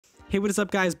Hey, what is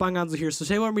up guys, Bongonzo here. So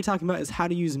today what we're going to be talking about is how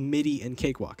to use MIDI in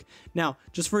Cakewalk. Now,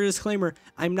 just for a disclaimer,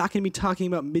 I'm not going to be talking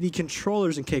about MIDI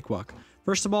controllers in Cakewalk.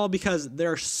 First of all, because there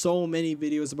are so many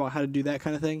videos about how to do that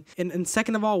kind of thing. And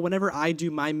second of all, whenever I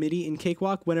do my MIDI in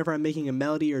Cakewalk, whenever I'm making a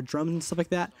melody or drums and stuff like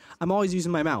that, I'm always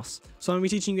using my mouse. So I'm going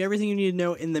to be teaching you everything you need to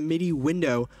know in the MIDI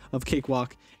window of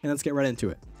Cakewalk, and let's get right into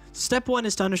it. Step one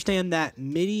is to understand that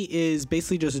MIDI is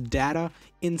basically just data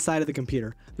inside of the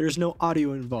computer. There's no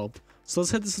audio involved. So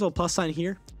let's hit this little plus sign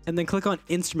here and then click on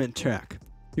instrument track.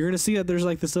 You're going to see that there's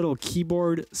like this little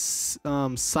keyboard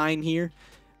sign here.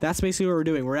 That's basically what we're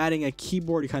doing. We're adding a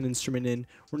keyboard kind of instrument in.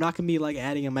 We're not going to be like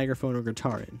adding a microphone or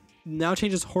guitar in. Now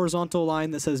change this horizontal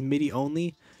line that says MIDI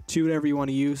only to whatever you want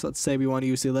to use. Let's say we want to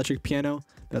use the electric piano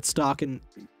that's stock in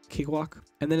Cakewalk.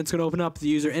 And then it's going to open up the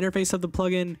user interface of the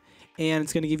plugin, and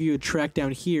it's going to give you a track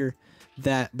down here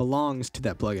that belongs to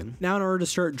that plugin. Now in order to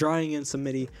start drawing in some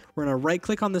MIDI, we're going to right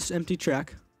click on this empty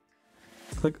track,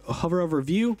 hover over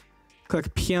view,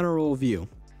 click piano roll view.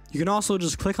 You can also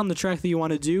just click on the track that you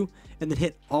want to do and then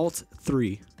hit Alt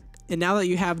 3. And now that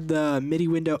you have the MIDI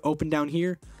window open down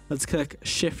here, let's click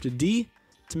Shift D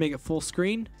to make it full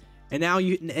screen. And now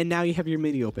you have your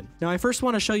MIDI open. Now I first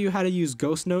want to show you how to use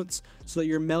ghost notes so that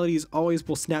your melodies always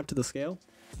will snap to the scale.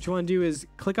 What you want to do is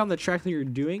click on the track that you're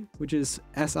doing, which is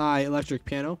SI electric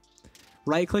piano.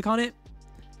 Right click on it,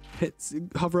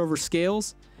 hover over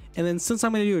scales, and then since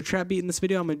I'm going to do a trap beat in this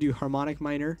video, I'm going to do harmonic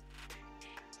minor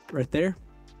right there.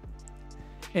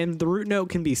 And the root note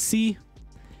can be C,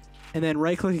 and then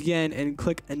right click again and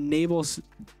click enable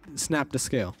snap to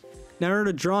scale. Now in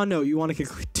order to draw a note, you want to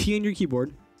click T on your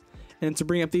keyboard, and to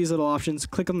bring up these little options,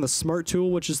 click on the smart tool,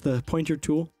 which is the pointer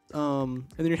tool, and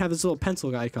then you have this little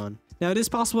pencil icon. Now it is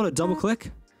possible to double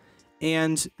click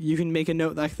and you can make a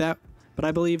note like that, but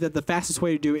I believe that the fastest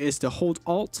way to do it is to hold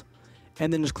Alt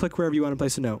and then just click wherever you want to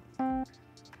place a note.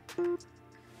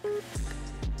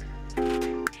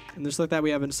 And just like that we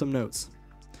have some notes.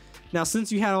 Now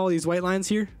since you had all these white lines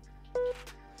here,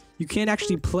 you can't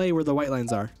actually play where the white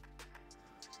lines are,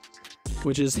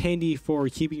 which is handy for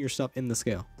keeping your stuff in the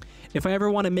scale. If I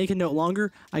ever want to make a note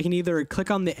longer, I can either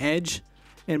click on the edge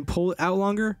and pull it out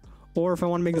longer, or if I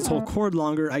want to make this whole chord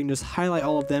longer, I can just highlight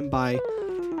all of them by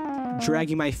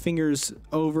dragging my fingers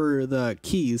over the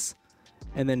keys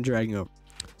and then dragging over.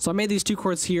 So I made these two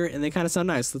chords here and they kind of sound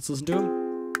nice. Let's listen to them.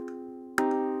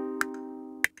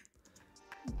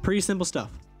 Pretty simple stuff.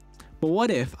 But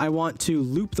what if I want to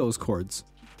loop those chords?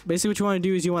 Basically what you want to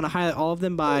do is you want to highlight all of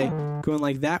them by going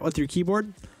like that with your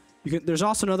keyboard. There's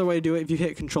also another way to do it if you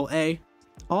hit Control A.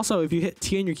 Also, if you hit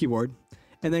T on your keyboard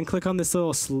and then click on this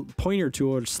little pointer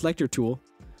tool or selector tool,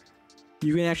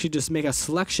 you can actually just make a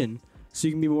selection so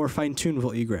you can be more fine-tuned with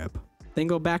what you grab. Then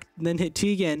go back, then hit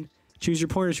T again, choose your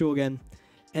pointer tool again,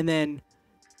 and then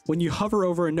when you hover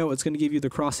over a note, it's going to give you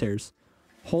the crosshairs.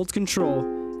 Hold Control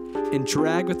and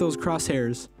drag with those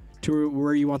crosshairs to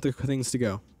where you want the things to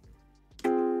go.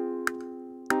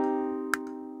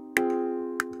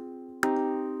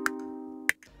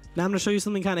 Now I'm going to show you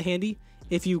something kind of handy.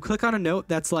 If you click on a note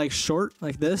that's like short,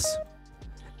 like this,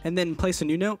 and then place a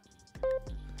new note,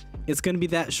 it's going to be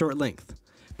that short length.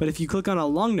 But if you click on a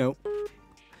long note,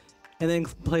 and then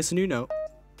place a new note,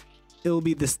 it will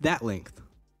be that length.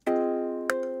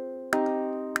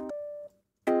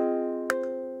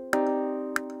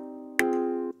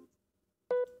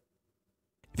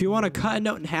 If you want to cut a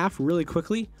note in half really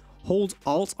quickly, hold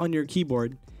Alt on your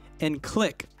keyboard and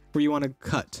click where you want to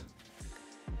cut.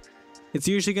 It's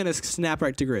usually going to snap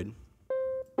right to grid.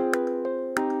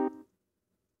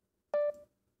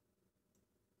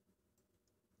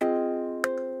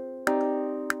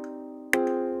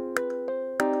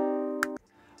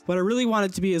 What I really want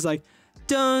it to be is like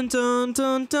dun dun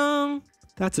dun dun.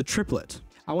 That's a triplet.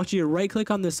 I want you to right click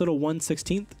on this little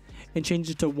 1/16 and change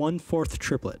it to 1/4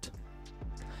 triplet.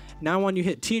 Now I want you to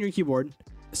hit T on your keyboard,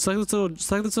 select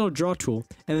this little draw tool,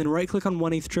 and then right click on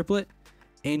 1/8 triplet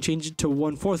and change it to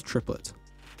 1/4 triplet.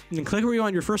 And then click where you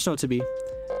want your first note to be,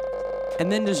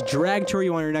 and then just drag to where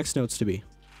you want your next notes to be.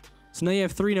 So now you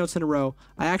have 3 notes in a row.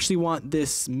 I actually want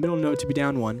this middle note to be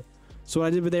down 1. So what I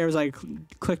did there is I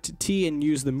clicked T and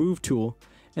used the move tool,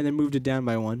 and then moved it down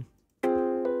by 1.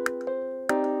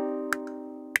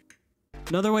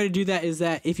 Another way to do that is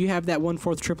that if you have that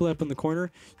 1/4 triplet up in the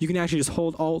corner, you can actually just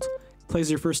hold Alt, place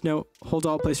your first note, hold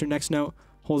Alt, place your next note,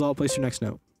 hold Alt, place your next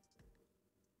note.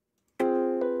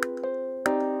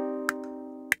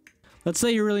 Let's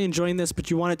say you're really enjoying this, but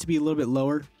you want it to be a little bit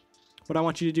lower. What I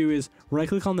want you to do is right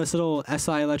click on this little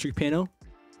SI electric piano,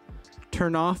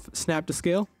 turn off snap to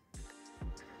scale,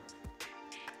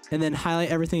 and then highlight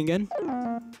everything again.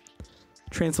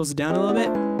 Transpose it down a little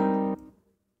bit.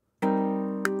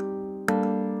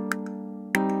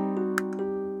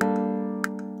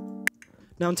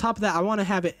 Now on top of that, I want to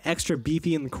have it extra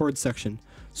beefy in the chord section.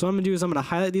 So what I'm going to do is I'm going to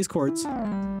highlight these chords,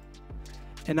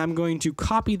 and I'm going to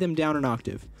copy them down an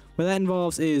octave. What that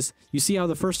involves is, you see how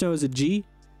the first note is a G?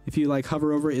 If you like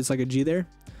hover over it, it's like a G there.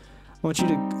 I want you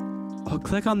to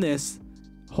click on this,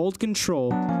 hold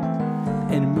Control,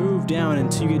 and move down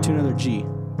until you get to another G.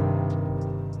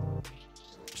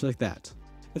 Just like that.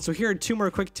 And so here are 2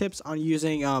 more quick tips on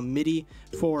using MIDI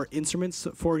for instruments.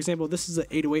 So for example, this is an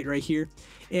 808 right here,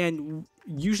 and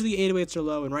usually 808s are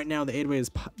low, and right now the 808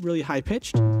 is really high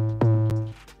pitched.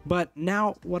 But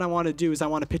now what I want to do is I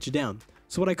want to pitch it down.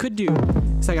 So what I could do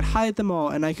is I could highlight them all,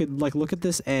 and I could like look at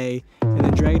this A and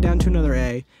then drag it down to another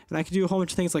A, and I could do a whole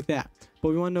bunch of things like that. But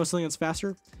we want to know something that's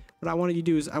faster. What I want you to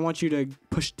do is I want you to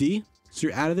push D, so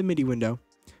you're out of the MIDI window.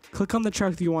 Click on the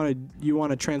track that you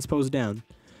want to transpose down.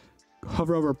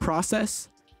 Hover over Process,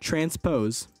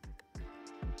 Transpose,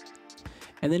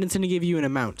 and then it's going to give you an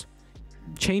amount.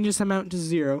 Change this amount to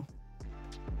 0,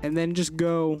 and then just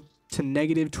go to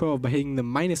 -12 by hitting the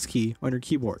minus key on your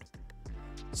keyboard.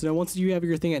 So now once you have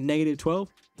your thing at -12,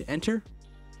 hit Enter,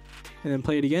 and then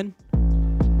play it again.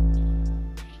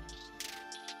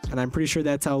 And I'm pretty sure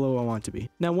that's how low I want it to be.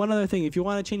 Now one other thing, if you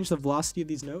want to change the velocity of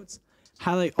these notes,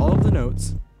 highlight all of the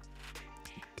notes,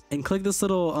 and click this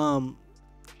little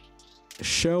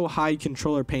Show Hide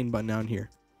Controller Pane button down here.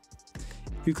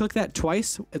 If you click that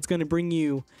twice, it's going to bring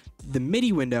you the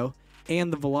MIDI window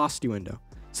and the velocity window.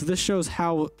 So this shows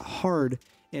how hard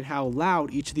and how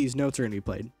loud each of these notes are going to be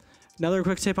played. Another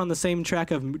quick tip on the same track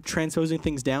of transposing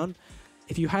things down.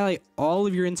 If you highlight all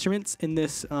of your instruments in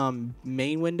this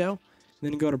main window,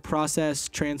 and then go to Process,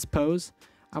 Transpose,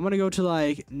 I'm going to go to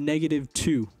like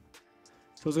 -2.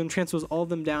 So it's going to transpose all of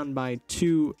them down by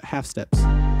 2 half steps.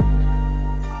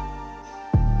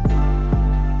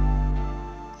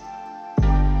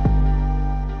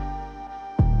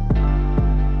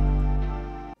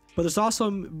 But there's also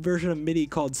a version of MIDI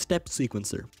called Step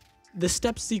Sequencer. The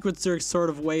Step Sequencer sort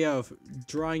of way of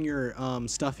drawing your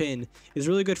stuff in is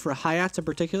really good for hi-hats in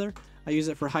particular. I use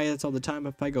it for hi-hats all the time.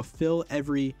 If I go fill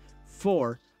every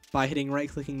 4 by hitting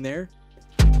right-clicking there.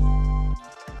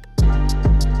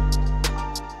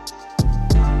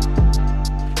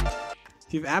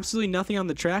 If you have absolutely nothing on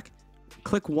the track,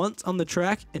 click once on the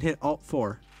track and hit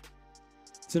Alt-4.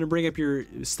 It's going to bring up your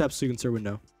Step Sequencer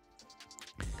window.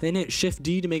 Then hit Shift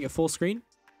D to make it full screen.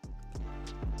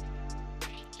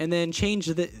 And then change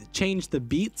the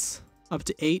beats up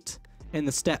to 8 and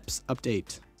the steps up to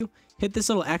 8. Hit this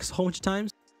little X a whole bunch of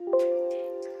times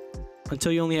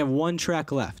until you only have 1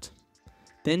 track left.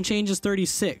 Then change this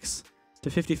 36 to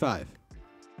 55.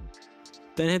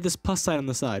 Then hit this plus sign on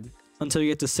the side until you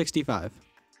get to 65.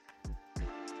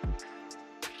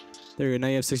 There you go, now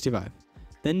you have 65.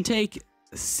 Then take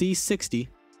C60,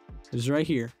 which is right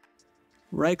here,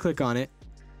 right click on it,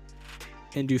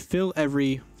 and do fill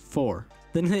every 4.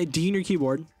 Then hit D on your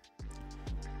keyboard,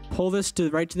 pull this to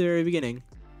right to the very beginning,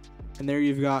 and there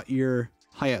you've got your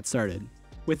hi-hat started.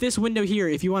 With this window here,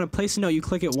 if you want to place a note, you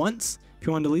click it once. If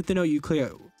you want to delete the note,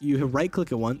 you right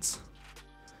click it once.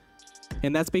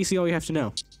 And that's basically all you have to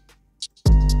know.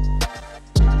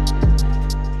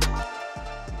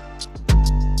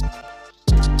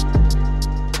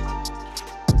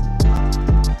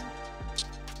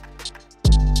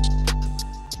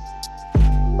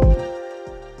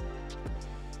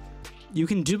 You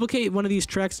can duplicate one of these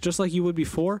tracks just like you would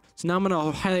before. So now I'm going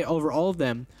to highlight over all of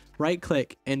them, right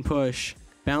click, and push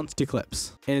bounce to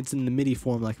clips. And it's in the MIDI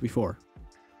form like before.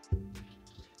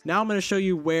 Now I'm going to show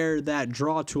you where that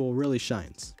draw tool really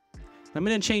shines. I'm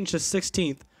going to change the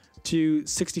 16th to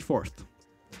 64th.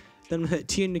 Then I'm going to hit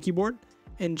T on the keyboard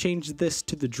and change this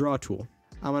to the draw tool.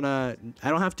 I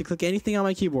don't have to click anything on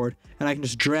my keyboard, and I can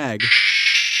just drag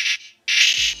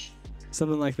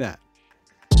something like that.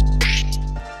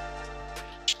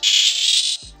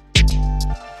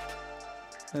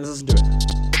 Let's listen to it.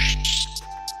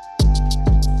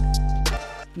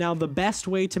 Now, the best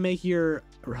way to make your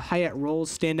hi-hat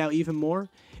rolls stand out even more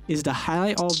is to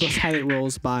highlight all of those hi-hat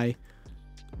rolls by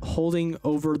holding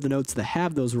over the notes that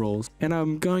have those rolls. And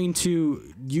I'm going to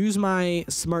use my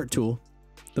smart tool,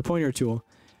 the pointer tool,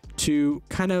 to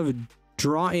kind of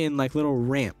draw in like little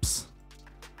ramps.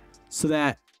 So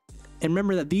that, and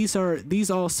remember that these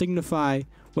all signify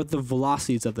what the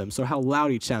velocities of them, so how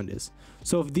loud each sound is.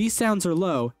 So if these sounds are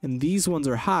low and these ones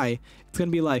are high, it's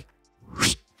gonna be like,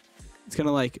 it's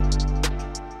gonna like,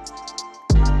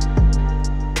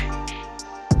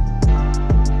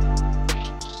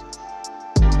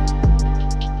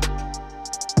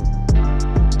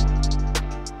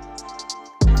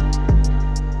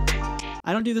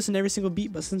 I don't do this in every single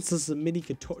beat, but since this is a MIDI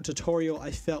tutorial,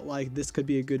 I felt like this could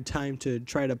be a good time to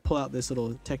try to pull out this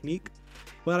little technique.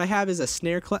 What I have is a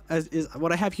snare clap.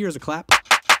 What I have here is a clap,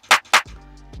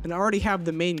 and I already have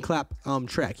the main clap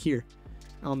track here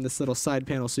on this little side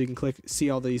panel, so you can see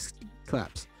all these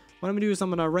claps. What I'm gonna do is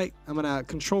I'm gonna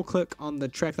control click on the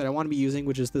track that I want to be using,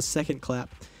 which is the second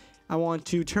clap. I want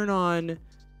to turn on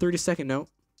 30-second note.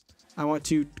 I want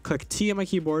to click T on my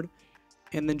keyboard,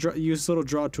 and then use this little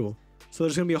draw tool. So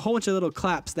there's gonna be a whole bunch of little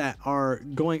claps that are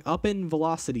going up in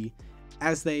velocity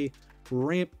as they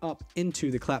ramp up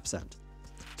into the clap sound.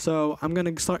 So I'm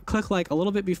gonna click like a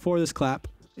little bit before this clap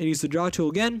and use the draw tool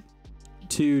again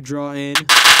to draw in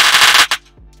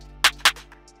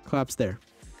claps there.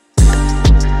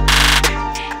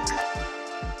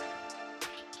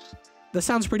 That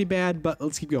sounds pretty bad, but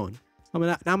let's keep going.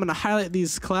 Now I'm gonna highlight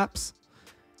these claps,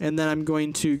 and then I'm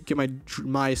going to get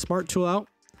my smart tool out,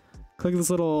 click this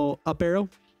little up arrow,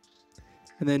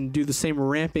 and then do the same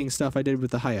ramping stuff I did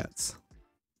with the hi-hats.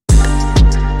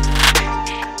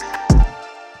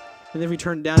 And then if we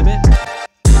turn it down a bit,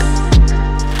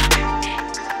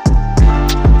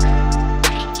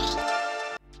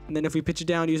 and then if we pitch it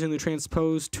down using the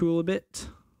transpose tool a bit,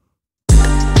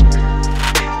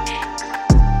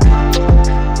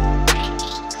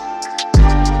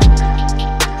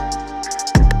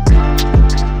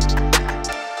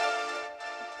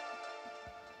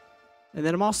 and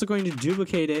then I'm also going to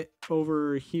duplicate it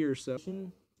over here. So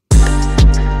I'm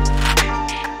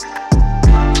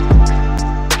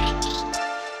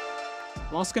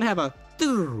also going to have a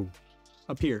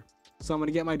up here. So I'm going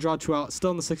to get my draw tool out,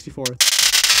 still in the 64th.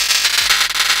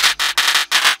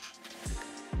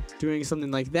 Doing something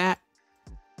like that,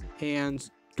 and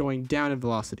going down in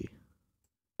velocity.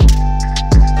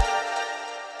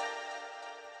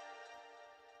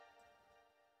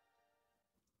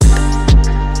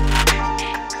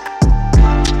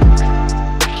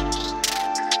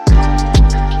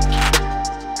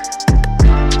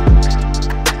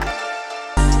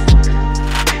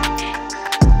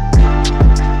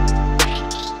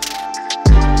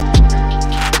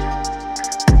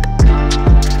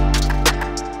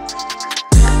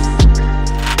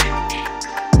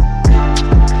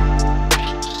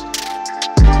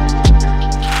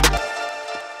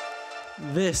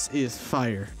 This is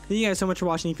fire. Thank you guys so much for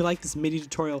watching. If you like this MIDI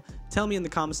tutorial, tell me in the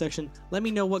comment section. Let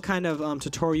me know what kind of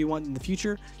tutorial you want in the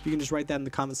future. You can just write that in the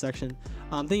comment section.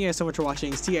 Thank you guys so much for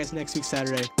watching. See you guys next week,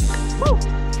 Saturday.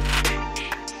 Woo!